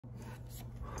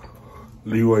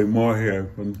Leroy Moore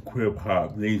here from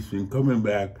Krip-Hop Nation, coming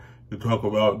back to talk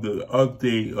about the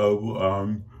update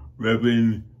of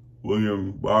Reverend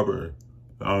William Barber.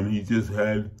 He just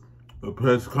had a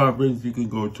press conference. You can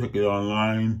go check it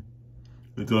online.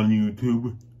 It's on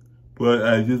YouTube. But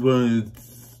I just wanted to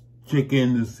check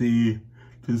in to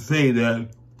say that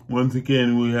once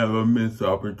again we have a missed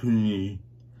opportunity,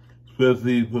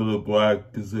 especially for the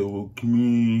Black disabled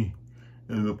community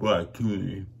and the Black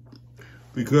community.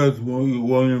 Because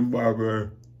William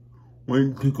Barber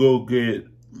went to go get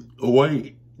a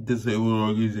white disabled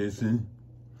organization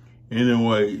and a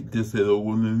white disabled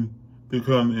woman to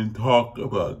come and talk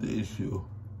about the issue.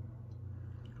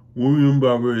 William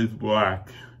Barber is Black.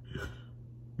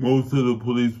 Most of the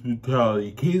police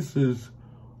brutality cases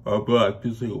are Black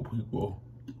disabled people.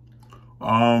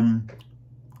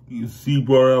 She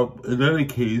brought up another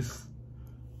case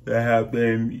that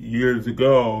happened years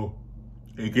ago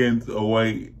against a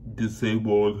white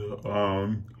disabled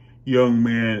young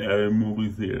man at a movie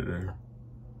theater.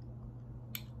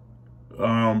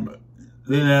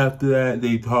 Then after that,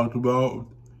 they talked about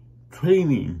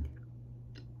training.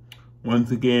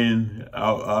 Once again,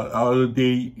 out of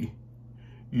date.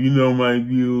 You know my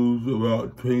views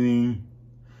about training.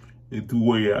 It's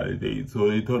way out of date. So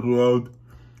they talked about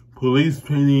police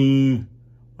training,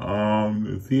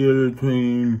 theater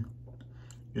training,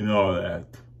 and all that.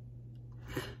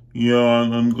 You know,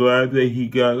 I'm glad that he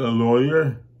got a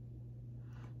lawyer,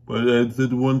 but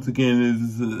once again,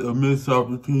 it's a missed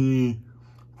opportunity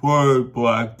for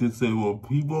Black disabled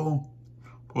people,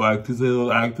 Black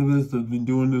disabled activists that have been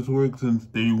doing this work since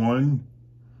day one.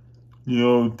 You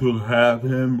know, to have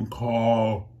him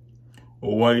call a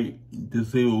white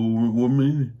disabled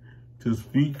woman to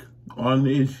speak on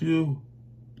the issue.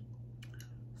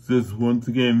 Just once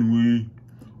again, we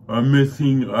are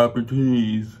missing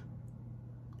opportunities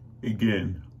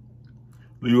again.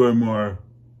 Leroy Moore,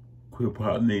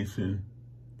 Krip-Hop Nation.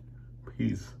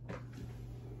 Peace.